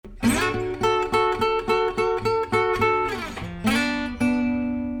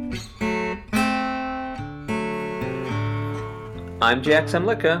I'm Jack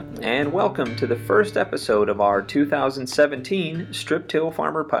Zemlicka, and welcome to the first episode of our 2017 Strip Till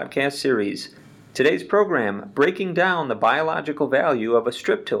Farmer podcast series. Today's program, Breaking Down the Biological Value of a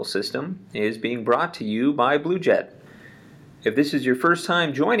Strip Till System, is being brought to you by Blue Jet. If this is your first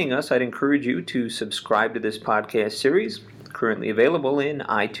time joining us, I'd encourage you to subscribe to this podcast series, currently available in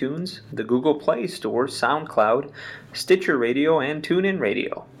iTunes, the Google Play Store, SoundCloud, Stitcher Radio, and TuneIn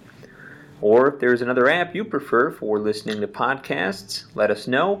Radio. Or if there's another app you prefer for listening to podcasts, let us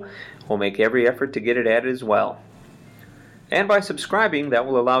know. We'll make every effort to get it added as well. And by subscribing, that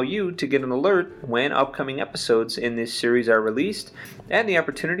will allow you to get an alert when upcoming episodes in this series are released, and the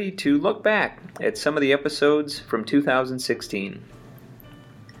opportunity to look back at some of the episodes from 2016.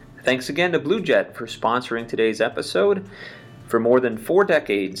 Thanks again to Blue Jet for sponsoring today's episode. For more than 4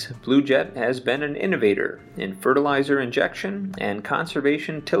 decades, Blue Jet has been an innovator in fertilizer injection and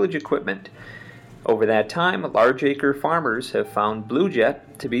conservation tillage equipment. Over that time, large acre farmers have found Blue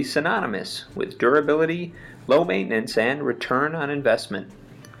Jet to be synonymous with durability, low maintenance, and return on investment.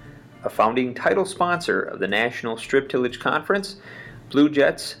 A founding title sponsor of the National Strip Tillage Conference, Blue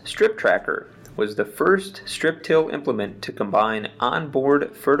Jet's Strip Tracker was the first strip till implement to combine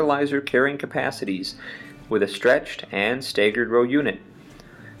onboard fertilizer carrying capacities with a stretched and staggered row unit.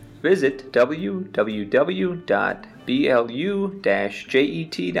 Visit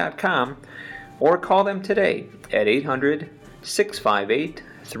www.blu-jet.com or call them today at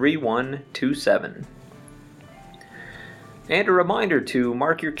 800-658-3127. And a reminder to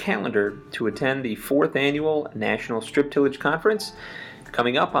mark your calendar to attend the 4th Annual National Strip Tillage Conference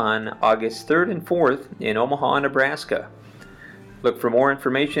coming up on August 3rd and 4th in Omaha, Nebraska. Look for more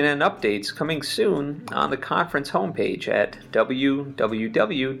information and updates coming soon on the conference homepage at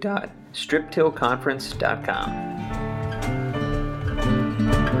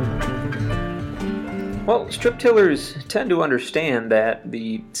www.striptillconference.com. Well, strip tillers tend to understand that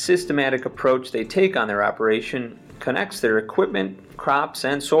the systematic approach they take on their operation connects their equipment, crops,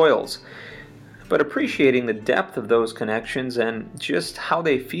 and soils. But appreciating the depth of those connections and just how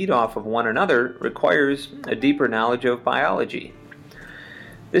they feed off of one another requires a deeper knowledge of biology.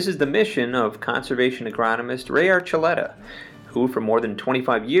 This is the mission of conservation agronomist Ray Archuleta, who for more than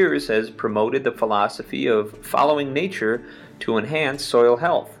 25 years has promoted the philosophy of following nature to enhance soil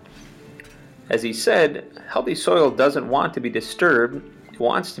health. As he said, healthy soil doesn't want to be disturbed, it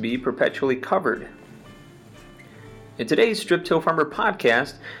wants to be perpetually covered. In today's Strip Till Farmer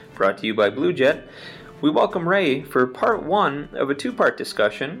podcast, brought to you by Blue Jet, we welcome Ray for part 1 of a 2-part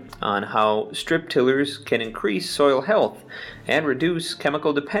discussion on how strip tillers can increase soil health and reduce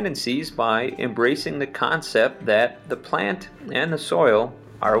chemical dependencies by embracing the concept that the plant and the soil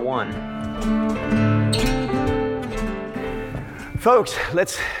are one. Folks,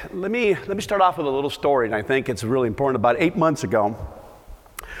 let me start off with a little story, and I think it's really important. About 8 months ago,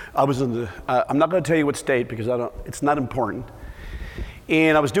 I was in I'm not going to tell you what state because it's not important.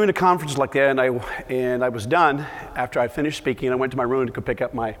 And I was doing a conference like that, and I was done after I finished speaking. I went to my room to go pick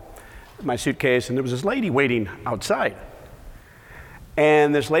up my suitcase, and there was this lady waiting outside.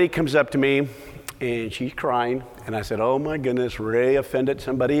 And this lady comes up to me, and she's crying. And I said, "Oh my goodness, Ray offended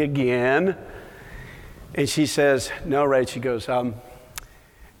somebody again." And she says, "No, Ray." She goes, "Now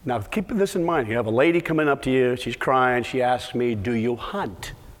keep this in mind. You have a lady coming up to you. She's crying. She asks me, 'Do you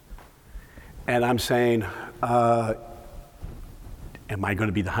hunt?'" And I'm saying, "Am I going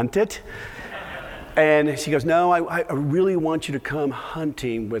to be the hunted?" And she goes, "No, I really want you to come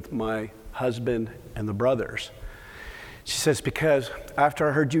hunting with my husband and the brothers." She says, "Because after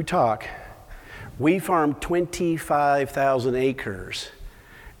I heard you talk, we farm 25,000 acres,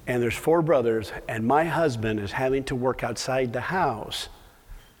 and there's 4 brothers, and my husband is having to work outside the house.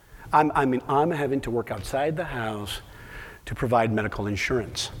 I'm having to work outside the house to provide medical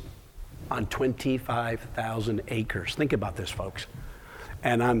insurance on 25,000 acres. Think about this, folks.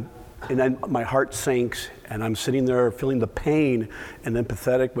 And then my heart sinks, and I'm sitting there feeling the pain and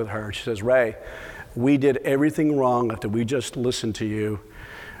empathetic with her. She says, "Ray, we did everything wrong after we just listened to you.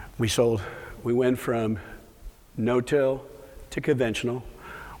 We went from no-till to conventional.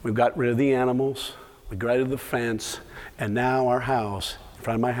 We got rid of the animals, we got rid of the fence, and now our house, in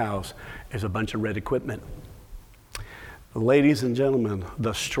front of my house, is a bunch of red equipment." Ladies and gentlemen,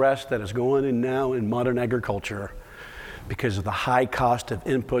 the stress that is going on now in modern agriculture because of the high cost of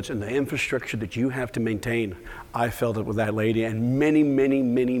inputs and the infrastructure that you have to maintain. I felt it with that lady, and many, many,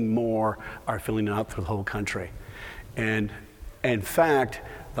 many more are feeling it out through the whole country. And in fact,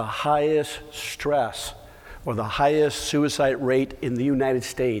 the highest stress or the highest suicide rate in the United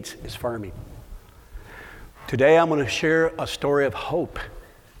States is farming. Today I'm going to share a story of hope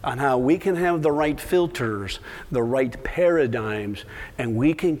on how we can have the right filters, the right paradigms, and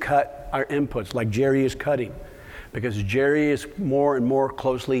we can cut our inputs like Jerry is cutting, because Jerry is more and more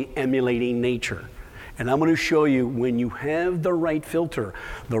closely emulating nature. And I'm going to show you when you have the right filter,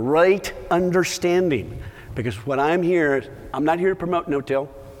 the right understanding, because what I'm not here to promote no-till.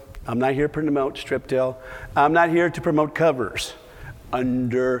 I'm not here to promote strip-till. I'm not here to promote covers.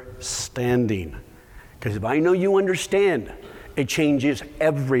 Understanding. Because if I know you understand, it changes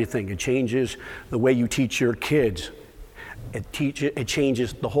everything. It changes the way you teach your kids. It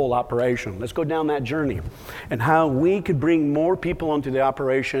changes the whole operation. Let's go down that journey and how we could bring more people into the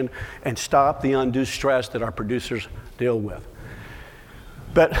operation and stop the undue stress that our producers deal with.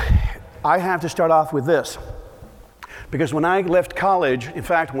 But I have to start off with this, because when I left college, in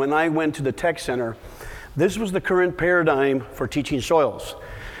fact, when I went to the tech center, this was the current paradigm for teaching soils.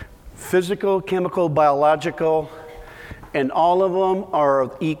 Physical, chemical, biological, and all of them are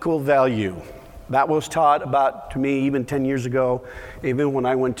of equal value. That was taught to me even 10 years ago, even when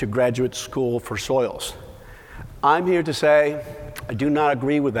I went to graduate school for soils. I'm here to say I do not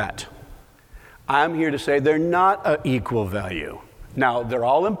agree with that. I'm here to say they're not of equal value. Now, they're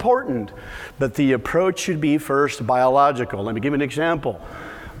all important, but the approach should be first biological. Let me give you an example.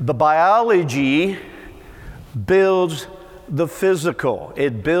 The biology builds the physical.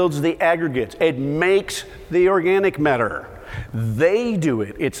 It builds the aggregates. It makes the organic matter. They do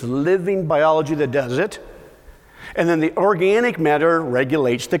it. It's living biology that does it. And then the organic matter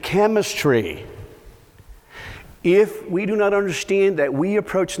regulates the chemistry. If we do not understand that we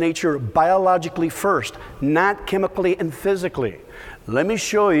approach nature biologically first, not chemically and physically, let me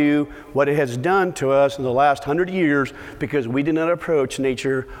show you what it has done to us in the last 100 years because we did not approach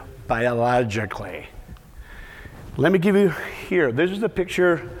nature biologically. Let me give you here. This is a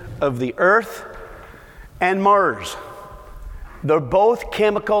picture of the Earth and Mars. They're both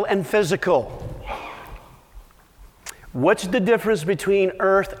chemical and physical. What's the difference between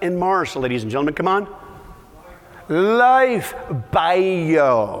Earth and Mars, ladies and gentlemen? Come on. Life.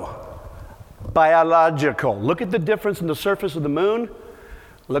 Biological. Look at the difference in the surface of the moon.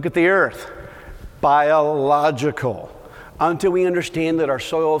 Look at the Earth. Biological. Until we understand that our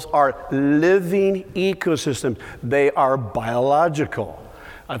soils are living ecosystems, they are biological.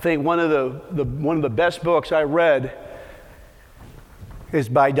 I think one of the best books I read is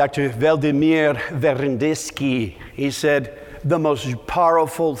by Dr. Vladimir Verendisky. He said, the most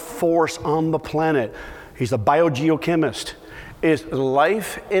powerful force on the planet, he's a biogeochemist, is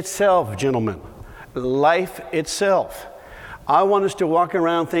life itself, gentlemen. Life itself. I want us to walk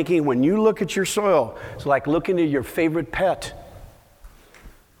around thinking when you look at your soil, it's like looking at your favorite pet.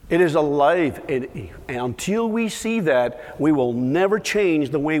 It is alive. And until we see that, we will never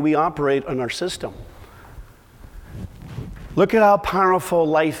change the way we operate on our system. Look at how powerful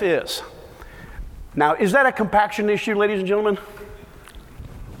life is. Now, is that a compaction issue, ladies and gentlemen?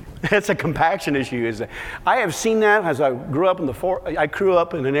 It's a compaction issue. Is it? I have seen that as I grew up in I grew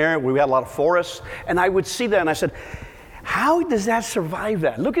up in an area where we had a lot of forests, and I would see that, and I said, how does that survive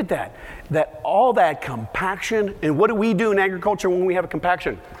that? Look at that. All that compaction, and what do we do in agriculture when we have a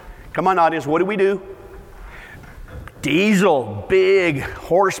compaction? Come on, audience, what do? Diesel, big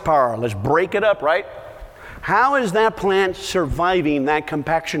horsepower. Let's break it up, right? How is that plant surviving that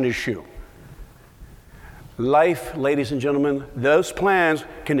compaction issue? Life, ladies and gentlemen, those plants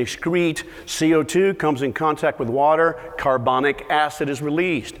can excrete CO2, comes in contact with water, carbonic acid is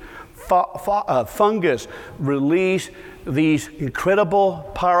released. Fungus release these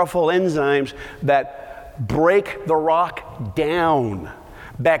incredible, powerful enzymes that break the rock down.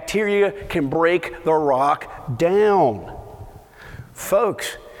 Bacteria can break the rock down.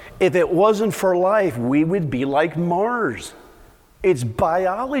 Folks, if it wasn't for life, we would be like Mars. It's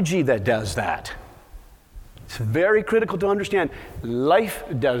biology that does that. It's very critical to understand. Life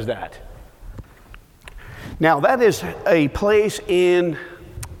does that. Now, that is a place in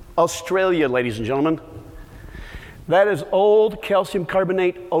Australia, ladies and gentlemen. That is old calcium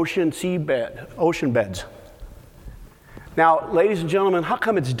carbonate ocean beds. Now, ladies and gentlemen, how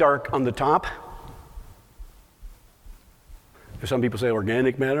come it's dark on the top? Some people say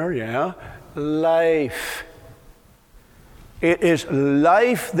organic matter, yeah. Life. It is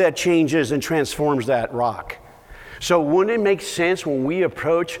life that changes and transforms that rock. So wouldn't it make sense when we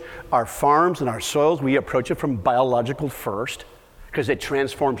approach our farms and our soils, we approach it from biological first, because it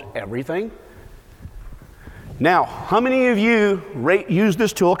transforms everything? Now, how many of you use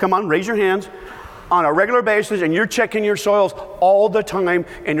this tool? Come on, raise your hands. on a regular basis, and you're checking your soils all the time,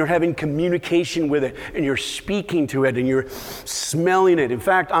 and you're having communication with it, and you're speaking to it, and you're smelling it. In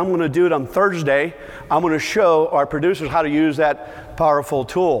fact, I'm going to do it on Thursday. I'm going to show our producers how to use that powerful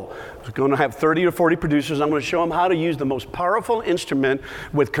tool. We're going to have 30 to 40 producers. I'm going to show them how to use the most powerful instrument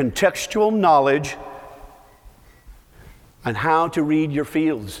with contextual knowledge on how to read your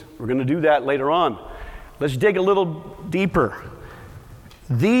fields. We're going to do that later on. Let's dig a little deeper.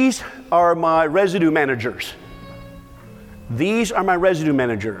 These are my residue managers. These are my residue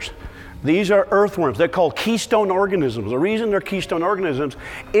managers. These are earthworms. They're called keystone organisms. The reason they're keystone organisms,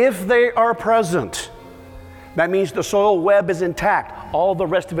 if they are present, that means the soil web is intact. All the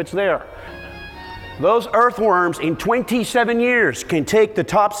rest of it's there. Those earthworms in 27 years can take the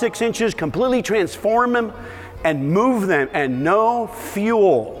top 6 inches, completely transform them, and move them, and no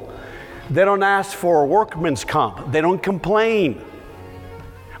fuel. They don't ask for workman's comp. They don't complain.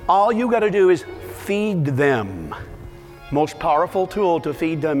 All you got to do is feed them. Most powerful tool to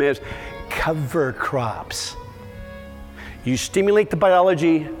feed them is cover crops. You stimulate the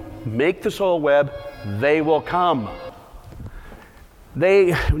biology, make the soil web, they will come.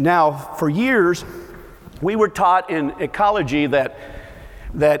 Now, for years, we were taught in ecology that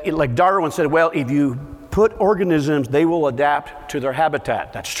like Darwin said, well, if you put organisms, they will adapt to their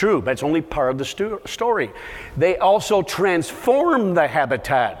habitat. That's true, but it's only part of the story. They also transform the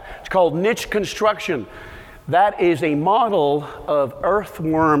habitat. It's called niche construction. That is a model of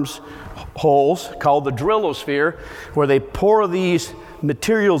earthworms holes called the drillosphere, where they pour these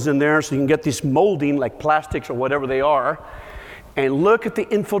materials in there so you can get this molding like plastics or whatever they are, and look at the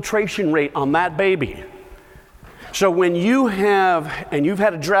infiltration rate on that baby. So when you have, and you've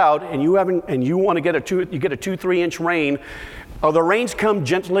had a drought, and you want to get a 2-3 inch rain, the rains come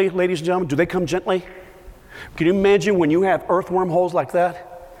gently, ladies and gentlemen? Do they come gently? Can you imagine when you have earthworm holes like that,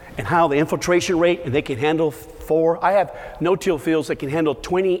 and how the infiltration rate, and they can handle I have no-till fields that can handle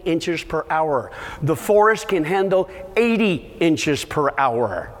 20 inches per hour. The forest can handle 80 inches per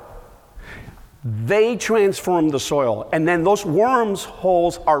hour. They transform the soil, and then those worms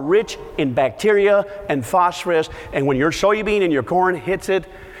holes are rich in bacteria and phosphorus, and when your soybean and your corn hits it,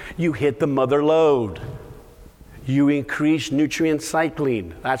 you hit the mother lode. You increase nutrient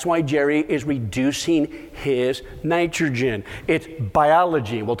cycling. That's why Jerry is reducing his nitrogen. It's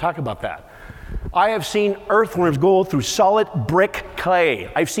biology. We'll talk about that. I have seen earthworms go through solid brick clay.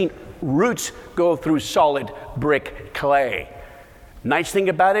 I've seen roots go through solid brick clay. Nice thing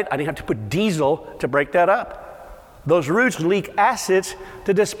about it, I didn't have to put diesel to break that up. Those roots leak acids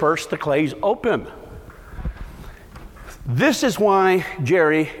to disperse the clays open. This is why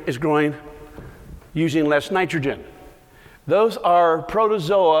Jerry is growing using less nitrogen. Those are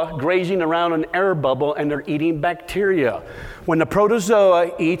protozoa grazing around an air bubble, and they're eating bacteria. When the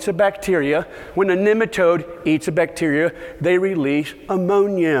protozoa eats a bacteria, when a nematode eats a bacteria, they release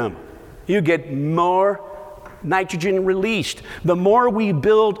ammonium. You get more nitrogen released. The more we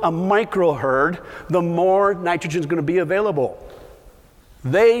build a microherd, the more nitrogen is going to be available.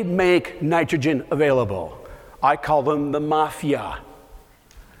 They make nitrogen available. I call them the mafia.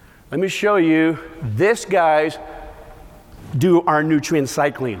 Let me show you. These guys do our nutrient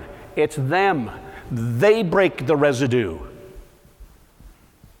cycling. It's them. They break the residue.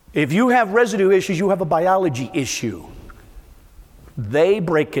 If you have residue issues, you have a biology issue. They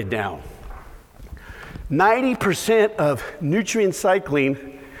break it down. 90% of nutrient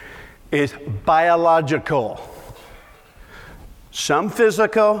cycling is biological. Some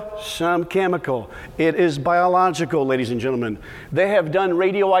physical, some chemical. It is biological, ladies and gentlemen. They have done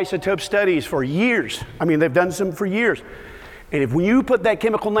radioisotope studies for years. They've done some for years. And if you put that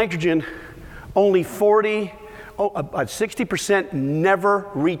chemical nitrogen, only 60% never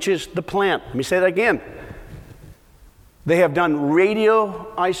reaches the plant. Let me say that again. They have done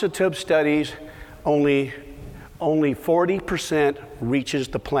radioisotope studies, only 40% reaches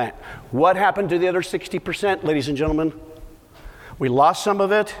the plant. What happened to the other 60%, ladies and gentlemen? We lost some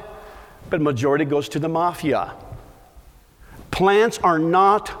of it, but majority goes to the mafia. Plants are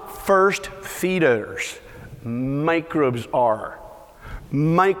not first feeders. Microbes are.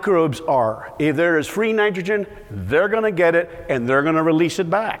 Microbes are. If there is free nitrogen, they're going to get it, and they're going to release it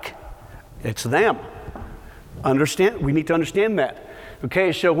back. It's them. Understand? We need to understand that.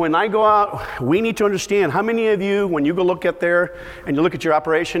 Okay, so when I go out, we need to understand, how many of you, when you go look at there and you look at your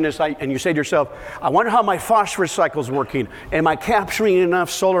operation, and you say to yourself, I wonder how my phosphorus cycle is working. Am I capturing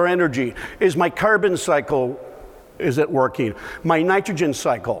enough solar energy? Is my carbon cycle, is it working? My nitrogen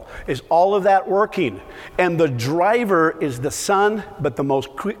cycle, is all of that working? And the driver is the sun, but the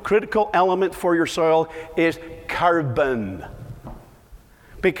most critical element for your soil is carbon.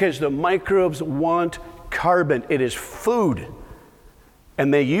 because the microbes want carbon. It is food.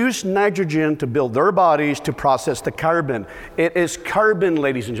 And they use nitrogen to build their bodies to process the carbon. It is carbon,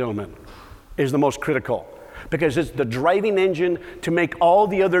 ladies and gentlemen, is the most critical, because it's the driving engine to make all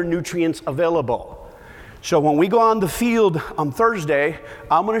the other nutrients available. So when we go on the field on Thursday,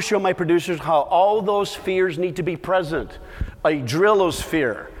 I'm going to show my producers how all those spheres need to be present. A Drillo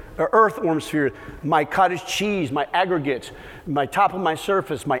sphere, an earthworm sphere, my cottage cheese, my aggregates, my top of my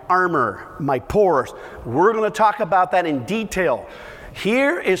surface, my armor, my pores. We're going to talk about that in detail.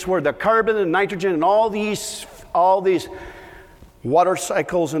 Here is where the carbon and nitrogen and all these water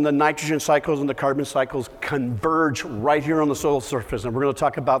cycles and the nitrogen cycles and the carbon cycles converge right here on the soil surface. And we're going to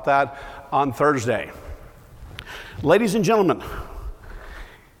talk about that on Thursday. Ladies and gentlemen,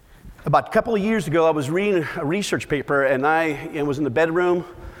 about a couple of years ago, I was reading a research paper, and I was in the bedroom,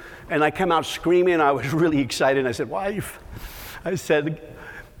 and I came out screaming. I was really excited. I said, "Wife," I said,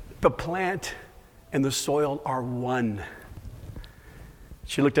 "the plant and the soil are one."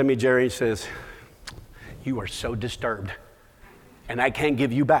 She looked at me, Jerry, and says, "You are so disturbed, and I can't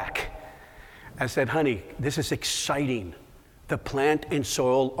give you back." I said, "Honey, this is exciting. The plant and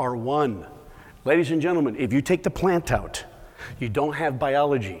soil are one." Ladies and gentlemen, if you take the plant out, you don't have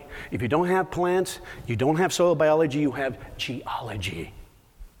biology. If you don't have plants, you don't have soil biology, you have geology.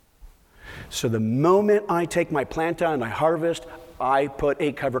 So the moment I take my plant out and I harvest, I put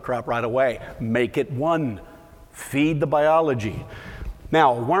a cover crop right away. Make it one. Feed the biology.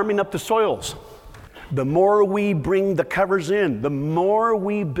 Now, warming up the soils. The more we bring the covers in, the more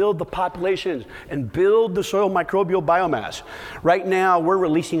we build the populations and build the soil microbial biomass. Right now, we're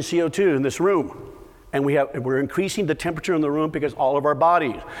releasing CO2 in this room, and we're increasing the temperature in the room because all of our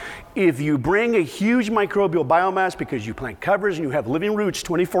bodies. If you bring a huge microbial biomass because you plant covers and you have living roots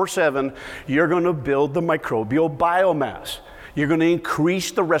 24/7, you're going to build the microbial biomass. You're going to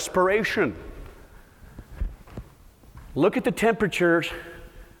increase the respiration. Look at the temperatures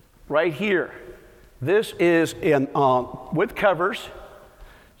right here. This is with covers,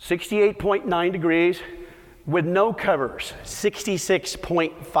 68.9 degrees. With no covers,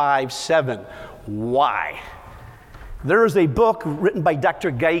 66.57. Why? There is a book written by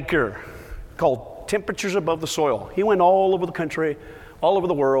Dr. Geiger called Temperatures Above the Soil. He went all over the country, all over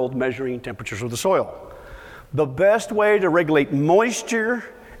the world, measuring temperatures of the soil. The best way to regulate moisture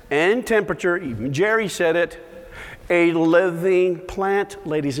and temperature, even Jerry said it, a living plant,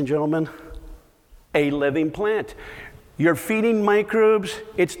 ladies and gentlemen. A living plant. You're feeding microbes.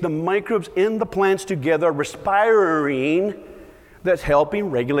 It's the microbes in the plants together respiring that's helping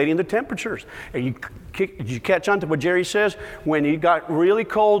regulating the temperatures. And you catch on to what Jerry says? When you got really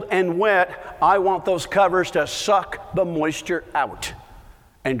cold and wet, I want those covers to suck the moisture out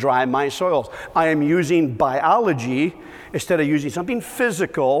and dry my soils. I am using biology instead of using something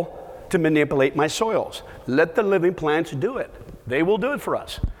physical to manipulate my soils. Let the living plants do it. They will do it for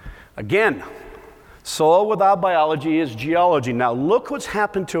us. Again, soil without biology is geology. Now look what's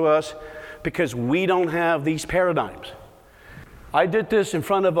happened to us because we don't have these paradigms. I did this in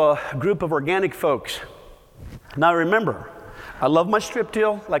front of a group of organic folks. Now remember, I love my strip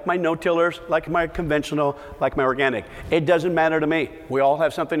till, like my no-tillers, like my conventional, like my organic. It doesn't matter to me. We all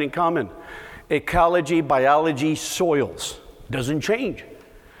have something in common. Ecology, biology, soils. Doesn't change.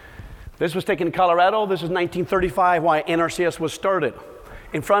 This was taken in Colorado. This is 1935, why NRCS was started.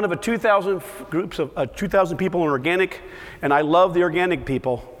 In front of 2,000 groups of 2,000 people in organic, and I love the organic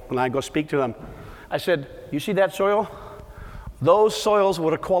people when I go speak to them. I said, "You see that soil? Those soils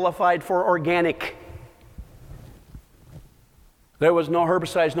would have qualified for organic. There was no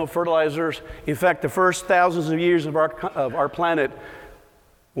herbicides, no fertilizers. In fact, the first thousands of years of our planet,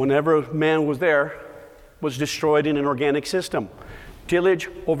 whenever man was there, was destroyed in an organic system. Tillage,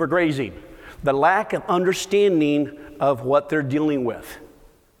 overgrazing. The lack of understanding of what they're dealing with.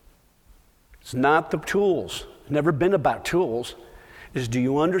 It's not the tools. It's never been about tools. It's do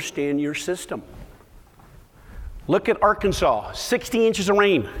you understand your system? Look at Arkansas, 60 inches of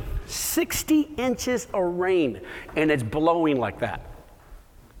rain. 60 inches of rain, and it's blowing like that.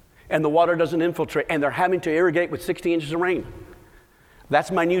 And the water doesn't infiltrate, and they're having to irrigate with 60 inches of rain.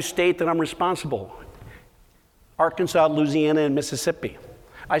 That's my new state that I'm responsible. Arkansas, Louisiana, and Mississippi.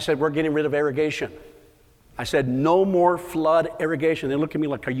 I said, we're getting rid of irrigation. I said, no more flood irrigation. They look at me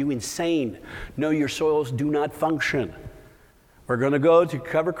like, are you insane? No, your soils do not function. We're going to go to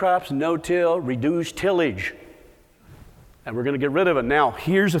cover crops, no-till, reduce tillage. And we're going to get rid of it. Now,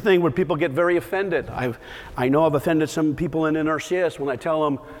 here's the thing where people get very offended. I know I've offended some people in NRCS when I tell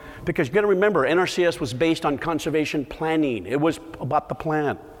them, because you've got to remember, NRCS was based on conservation planning. It was about the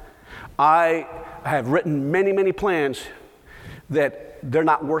plan. I have written many, many plans that they're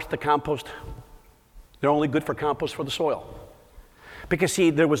not worth the compost. They're only good for compost for the soil. Because see,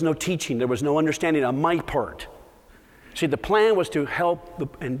 there was no teaching, there was no understanding on my part. See, the plan was to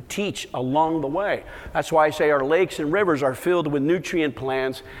help and teach along the way. That's why I say our lakes and rivers are filled with nutrient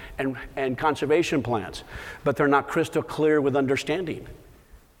plans and conservation plans, but they're not crystal clear with understanding.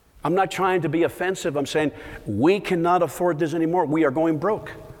 I'm not trying to be offensive. I'm saying we cannot afford this anymore. We are going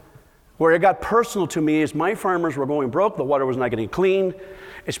broke. Where it got personal to me is my farmers were going broke. The water was not getting clean.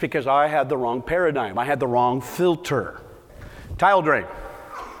 It's because I had the wrong paradigm. I had the wrong filter. Tile drain.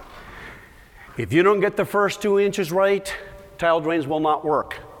 If you don't get the first 2 inches right, tile drains will not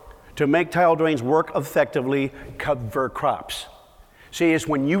work. To make tile drains work effectively, cover crops. See, it's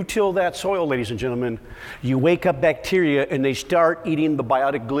when you till that soil, ladies and gentlemen, you wake up bacteria and they start eating the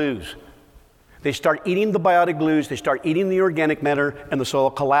biotic glues. They start eating the biotic glues, they start eating the organic matter, and the soil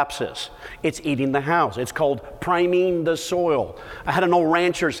collapses. It's eating the house. It's called priming the soil. I had an old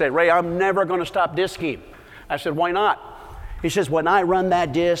rancher say, Ray, I'm never going to stop disking. I said, why not? He says, when I run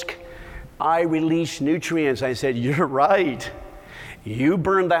that disc, I release nutrients. I said, you're right. You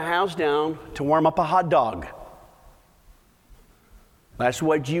burned the house down to warm up a hot dog. That's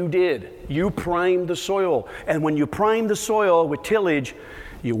what you did. You primed the soil. And when you prime the soil with tillage,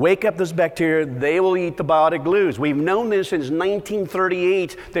 you wake up this bacteria, they will eat the biotic glues. We've known this since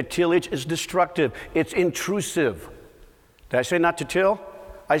 1938 that tillage is destructive. It's intrusive. Did I say not to till?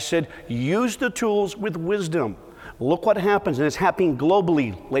 I said use the tools with wisdom. Look what happens, and it's happening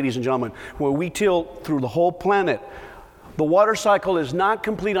globally, ladies and gentlemen, where we till through the whole planet. The water cycle is not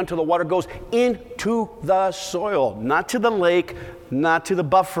complete until the water goes into the soil, not to the lake, not to the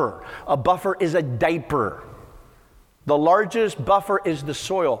buffer. A buffer is a diaper. The largest buffer is the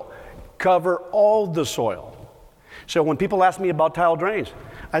soil. Cover all the soil. So when people ask me about tile drains,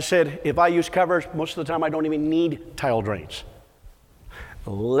 I said, if I use covers, most of the time I don't even need tile drains.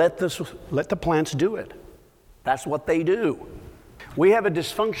 Let the plants do it. That's what they do. We have a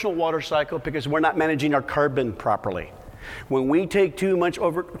dysfunctional water cycle because we're not managing our carbon properly. When we take too much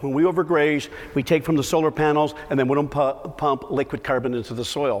when we overgraze, we take from the solar panels and then we don't pump liquid carbon into the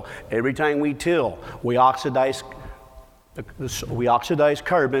soil. Every time we till, we oxidize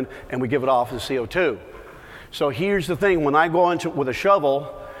carbon and we give it off as CO2. So here's the thing, when I go into with a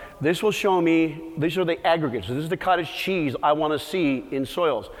shovel, this will show me, these are the aggregates. This is the cottage cheese I want to see in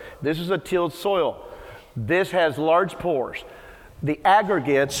soils. This is a tilled soil. This has large pores. The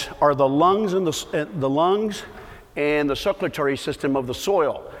aggregates are the lungs and the circulatory system of the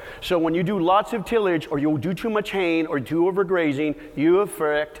soil. So when you do lots of tillage or you do too much haying or too overgrazing, you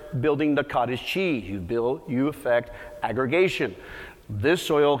affect building the cottage cheese. You affect aggregation. This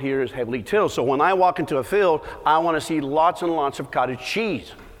soil here is heavily tilled. So when I walk into a field, I want to see lots and lots of cottage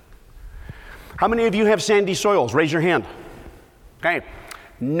cheese. How many of you have sandy soils? Raise your hand. Okay.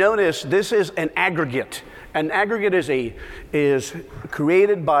 Notice this is an aggregate. An aggregate is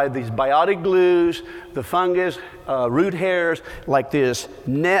created by these biotic glues, the fungus, root hairs, like this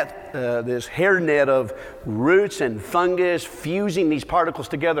net, this hair net of roots and fungus fusing these particles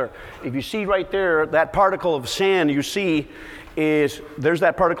together. If you see right there, that particle of sand you see there's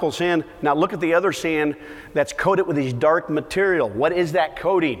that particle of sand. Now look at the other sand that's coated with this dark material. What is that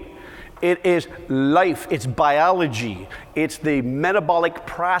coating? It is life, it's biology, it's the metabolic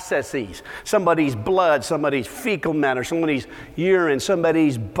processes. Somebody's blood, somebody's fecal matter, somebody's urine,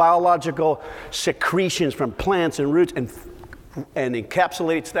 somebody's biological secretions from plants and roots and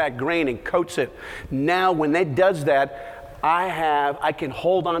encapsulates that grain and coats it. Now when it does that, I can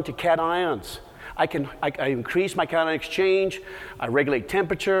hold on to cations. I increase my cation exchange, I regulate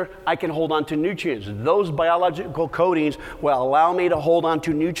temperature, I can hold on to nutrients. Those biological coatings will allow me to hold on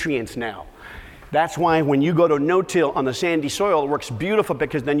to nutrients now. That's why when you go to no-till on the sandy soil, it works beautiful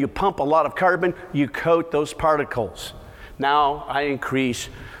because then you pump a lot of carbon, you coat those particles. Now I increase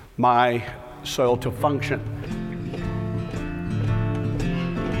my soil to function.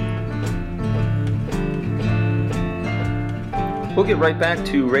 We'll get right back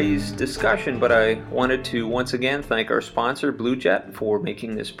to Ray's discussion, but I wanted to once again thank our sponsor, Blue Jet, for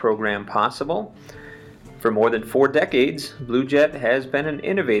making this program possible. For more than 4 decades, Blue Jet has been an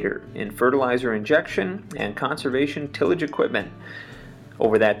innovator in fertilizer injection and conservation tillage equipment.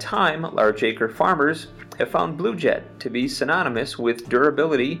 Over that time, large acre farmers have found Blue Jet to be synonymous with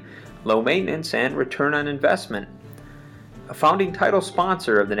durability, low maintenance, and return on investment. A founding title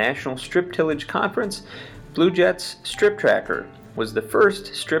sponsor of the National Strip Tillage Conference, Blue Jet's Strip Tracker was the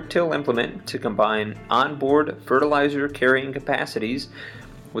first strip till implement to combine onboard fertilizer carrying capacities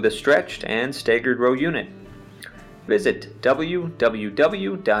with a stretched and staggered row unit. Visit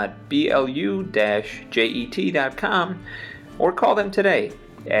www.blu-jet.com or call them today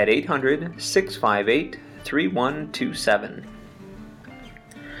at 800-658-3127.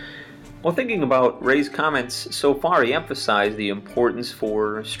 While thinking about Ray's comments so far, he emphasized the importance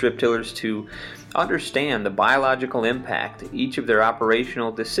for strip tillers to understand the biological impact each of their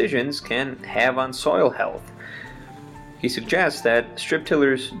operational decisions can have on soil health. He suggests that strip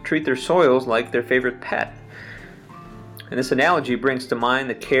tillers treat their soils like their favorite pet. And this analogy brings to mind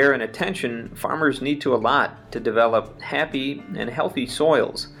the care and attention farmers need to allot to develop happy and healthy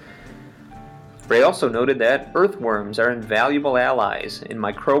soils. Ray also noted that earthworms are invaluable allies in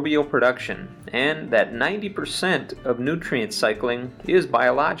microbial production and that 90% of nutrient cycling is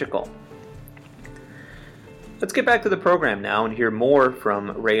biological. Let's get back to the program now and hear more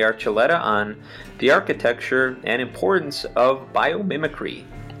from Ray Archuleta on the architecture and importance of biomimicry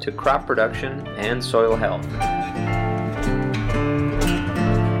to crop production and soil health.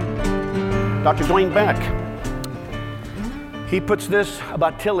 Dr. Dwayne Beck, he puts this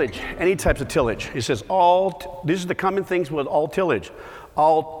about tillage, any types of tillage. He says these are the common things with all tillage.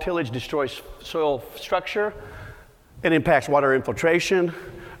 All tillage destroys soil structure, it impacts water infiltration,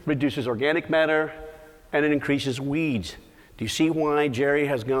 reduces organic matter, and it increases weeds. Do you see why Jerry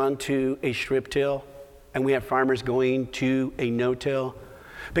has gone to a strip till and we have farmers going to a no-till?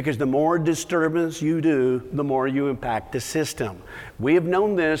 Because the more disturbance you do, the more you impact the system. We have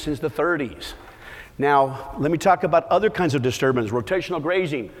known this since the 30s. Now, let me talk about other kinds of disturbance, rotational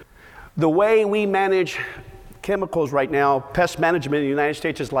grazing. The way we manage chemicals right now, pest management in the United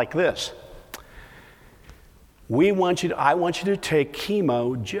States is like this. I want you to take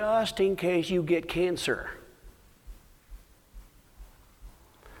chemo just in case you get cancer.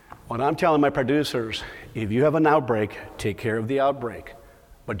 What I'm telling my producers, if you have an outbreak, take care of the outbreak,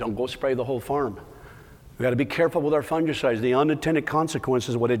 but don't go spray the whole farm. We got to be careful with our fungicides. The unintended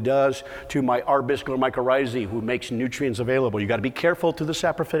consequences, what it does to my arbuscular mycorrhizae, who makes nutrients available. You got to be careful to the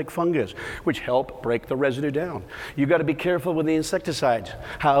saprophytic fungus, which help break the residue down. You got to be careful with the insecticides,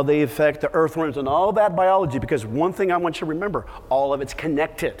 how they affect the earthworms and all that biology, because one thing I want you to remember, all of it's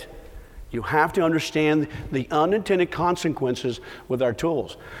connected. You have to understand the unintended consequences with our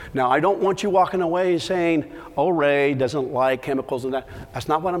tools. Now, I don't want you walking away saying, oh, Ray doesn't like chemicals and that. That's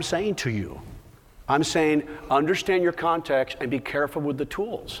not what I'm saying to you. I'm saying understand your context and be careful with the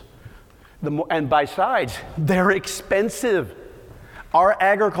tools. And besides, they're expensive. Our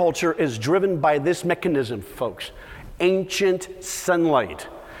agriculture is driven by this mechanism, folks. Ancient sunlight.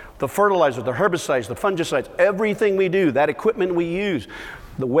 The fertilizer, the herbicides, the fungicides, everything we do, that equipment we use,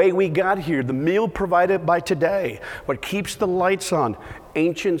 the way we got here, the meal provided by today, what keeps the lights on,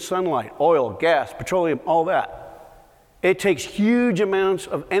 ancient sunlight, oil, gas, petroleum, all that. It takes huge amounts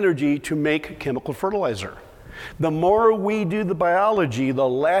of energy to make chemical fertilizer. The more we do the biology, the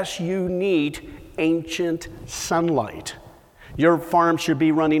less you need ancient sunlight. Your farm should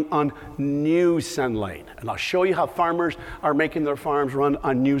be running on new sunlight. And I'll show you how farmers are making their farms run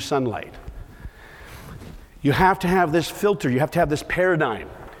on new sunlight. You have to have this filter. You have to have this paradigm.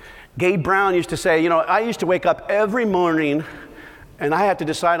 Gabe Brown used to say, I used to wake up every morning and I had to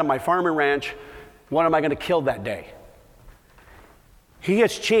decide on my farm and ranch, what am I going to kill that day? He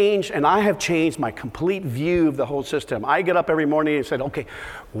has changed, and I have changed my complete view of the whole system. I get up every morning and said, okay,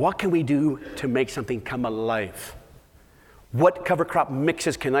 what can we do to make something come alive? What cover crop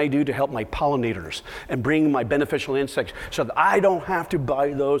mixes can I do to help my pollinators and bring my beneficial insects so that I don't have to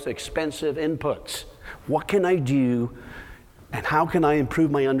buy those expensive inputs? What can I do, and how can I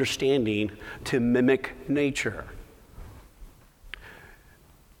improve my understanding to mimic nature?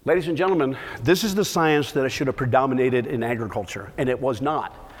 Ladies and gentlemen, this is the science that should have predominated in agriculture, and it was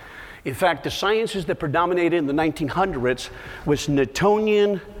not. In fact, the sciences that predominated in the 1900s was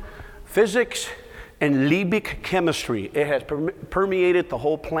Newtonian physics and Liebig chemistry. It has permeated the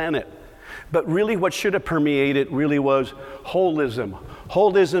whole planet. But really what should have permeated really was holism.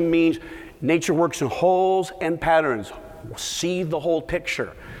 Holism means nature works in wholes and patterns. See the whole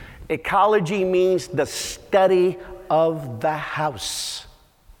picture. Ecology means the study of the house.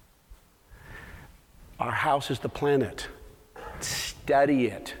 Our house is the planet. Study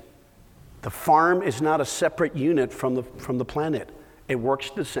it. The farm is not a separate unit from the planet. It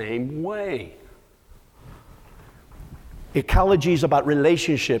works the same way. Ecology is about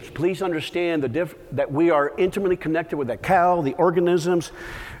relationships. Please understand that we are intimately connected with the cow, the organisms.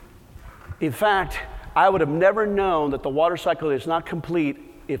 In fact, I would have never known that the water cycle is not complete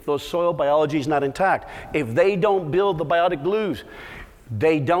if those soil biology is not intact. If they don't build the biotic glues,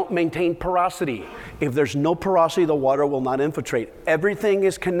 they don't maintain porosity. If there's no porosity, the water will not infiltrate. Everything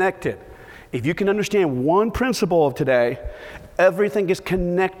is connected. If you can understand one principle of today, everything is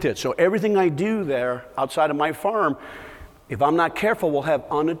connected. So everything I do there outside of my farm If I'm not careful, we'll have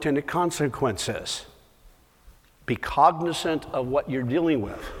unintended consequences. Be cognizant of what you're dealing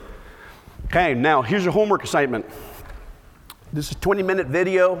with. Okay, now here's your homework assignment. This is a 20-minute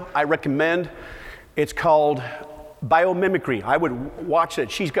video I recommend. It's called Biomimicry. I would watch it.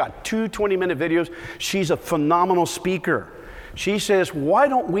 She's got 2 20-minute videos. She's a phenomenal speaker. She says, why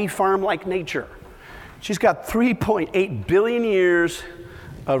don't we farm like nature? She's got 3.8 billion years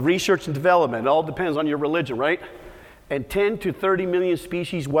of research and development. It all depends on your religion, right? And 10 to 30 million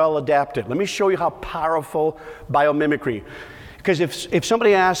species well adapted. Let me show you how powerful biomimicry. Because if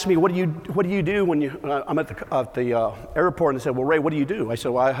somebody asks me, what do you do when I'm at the airport, and they say, well, Ray, what do you do? I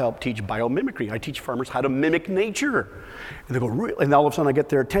said, well, I help teach biomimicry. I teach farmers how to mimic nature. And they go, really? And all of a sudden I get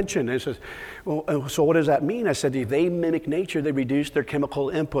their attention. And it says, well, so what does that mean? I said, if they mimic nature, they reduce their chemical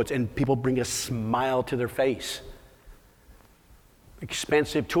inputs, and people bring a smile to their face.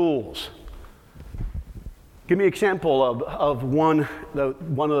 Expensive tools. Give me an example of one of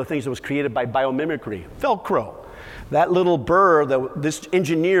the things that was created by biomimicry. Velcro. That little burr, this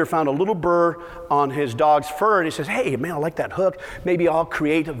engineer found a little burr on his dog's fur, and he says, hey, man, I like that hook. Maybe I'll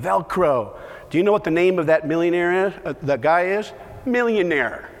create Velcro. Do you know what the name of that millionaire is? That guy is?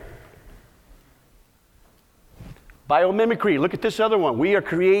 Millionaire. Biomimicry. Look at this other one. We are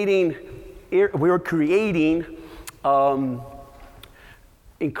creating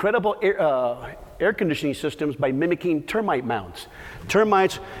incredible air conditioning systems by mimicking termite mounds.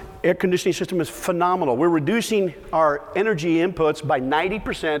 Termites air conditioning system is phenomenal. We're reducing our energy inputs by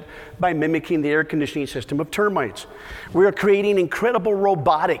 90% by mimicking the air conditioning system of termites. We are creating incredible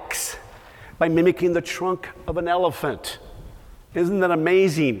robotics by mimicking the trunk of an elephant. Isn't that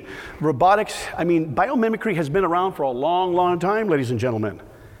amazing? Robotics, biomimicry has been around for a long, long time, ladies and gentlemen.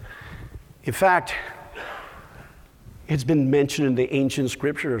 In fact, it's been mentioned in the ancient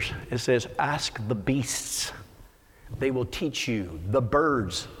scriptures. It says, ask the beasts. They will teach you, the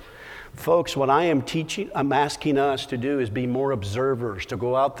birds. Folks, what I'm asking us to do is be more observers, to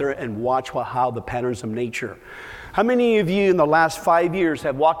go out there and watch how the patterns of nature. How many of you in the last 5 years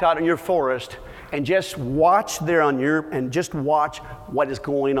have walked out in your forest and just watched just watch what is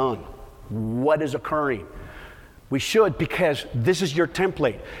going on, what is occurring? We should, because this is your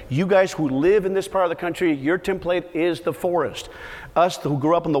template. You guys who live in this part of the country, your template is the forest. Us who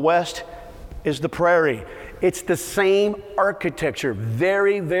grew up in the West is the prairie. It's the same architecture,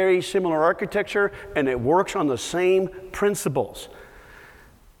 very, very similar architecture, and it works on the same principles.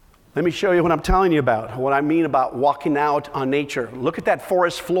 Let me show you what I'm telling you about, what I mean about walking out on nature. Look at that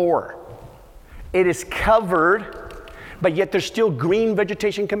forest floor. It is covered, but yet there's still green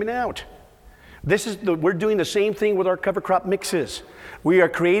vegetation coming out. We're doing the same thing with our cover crop mixes. We are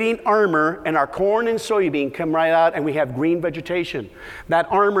creating armor, and our corn and soybean come right out, and we have green vegetation. That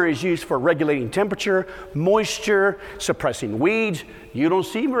armor is used for regulating temperature, moisture, suppressing weeds. You don't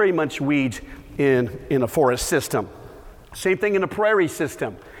see very much weeds in a forest system. Same thing in a prairie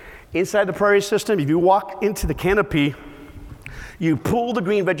system. Inside the prairie system, if you walk into the canopy, you pull the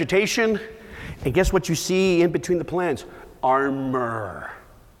green vegetation, and guess what you see in between the plants? Armor.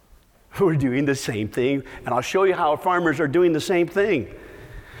 We're doing the same thing, and I'll show you how farmers are doing the same thing.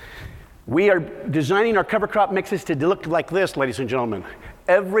 We are designing our cover crop mixes to look like this, ladies and gentlemen.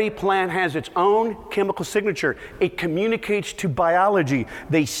 Every plant has its own chemical signature. It communicates to biology.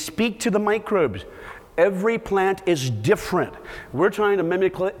 They speak to the microbes. Every plant is different. We're trying to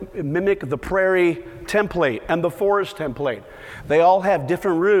mimic the prairie template and the forest template. They all have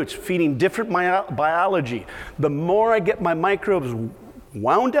different roots, feeding different biology. The more I get my microbes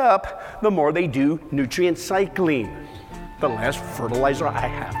wound up, the more they do nutrient cycling, the less fertilizer I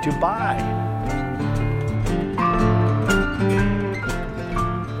have to buy.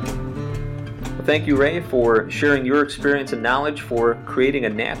 Well, thank you, Ray, for sharing your experience and knowledge for creating a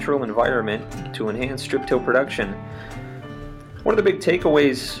natural environment to enhance strip till production. One of the big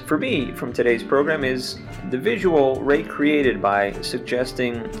takeaways for me from today's program is the visual Ray created by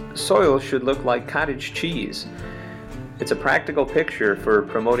suggesting soil should look like cottage cheese. It's a practical picture for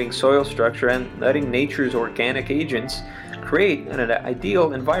promoting soil structure and letting nature's organic agents create an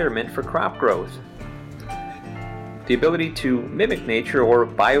ideal environment for crop growth. The ability to mimic nature, or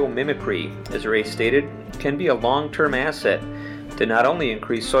biomimicry, as Ray stated, can be a long-term asset to not only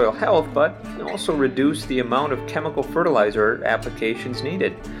increase soil health, but also reduce the amount of chemical fertilizer applications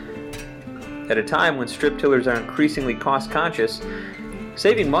needed. At a time when strip tillers are increasingly cost-conscious,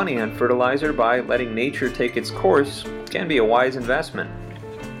 saving money on fertilizer by letting nature take its course can be a wise investment.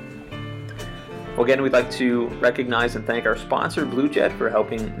 Well, again, we'd like to recognize and thank our sponsor, Blue Jet, for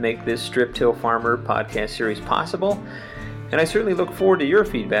helping make this Strip Till Farmer podcast series possible. And I certainly look forward to your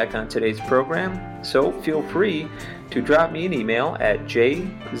feedback on today's program, so feel free to drop me an email at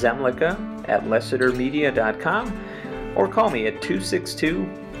jzemlicka@lessitermedia.com or call me at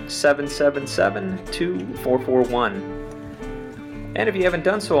 262-777-2441. And if you haven't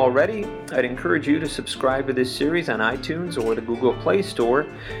done so already, I'd encourage you to subscribe to this series on iTunes or the Google Play Store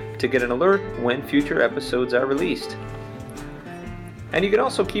to get an alert when future episodes are released. And you can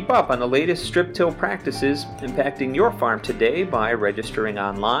also keep up on the latest strip-till practices impacting your farm today by registering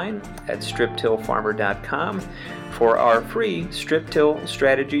online at striptillfarmer.com for our free Strip-Till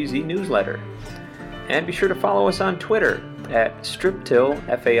Strategies e-newsletter. And be sure to follow us on Twitter at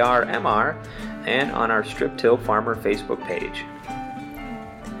StripTillFarmr and on our Strip-Till Farmer Facebook page.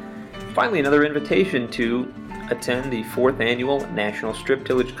 Finally, another invitation to attend the 4th Annual National Strip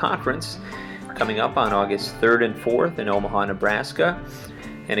Tillage Conference coming up on August 3rd and 4th in Omaha, Nebraska.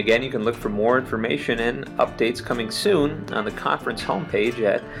 And again, you can look for more information and updates coming soon on the conference homepage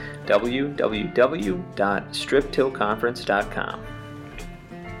at www.striptillconference.com.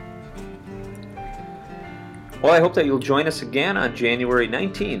 Well, I hope that you'll join us again on January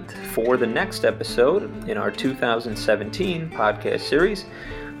 19th for the next episode in our 2017 podcast series,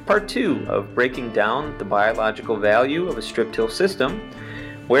 Part 2 of Breaking Down the Biological Value of a Strip-Till System,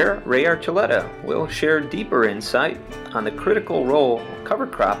 where Ray Archuleta will share deeper insight on the critical role cover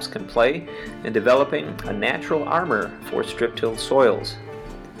crops can play in developing a natural armor for strip-tilled soils.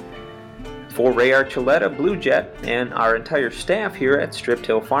 For Ray Archuleta, Blue Jet, and our entire staff here at Strip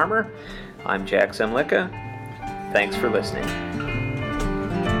Till Farmer, I'm Jack Zemlicka. Thanks for listening.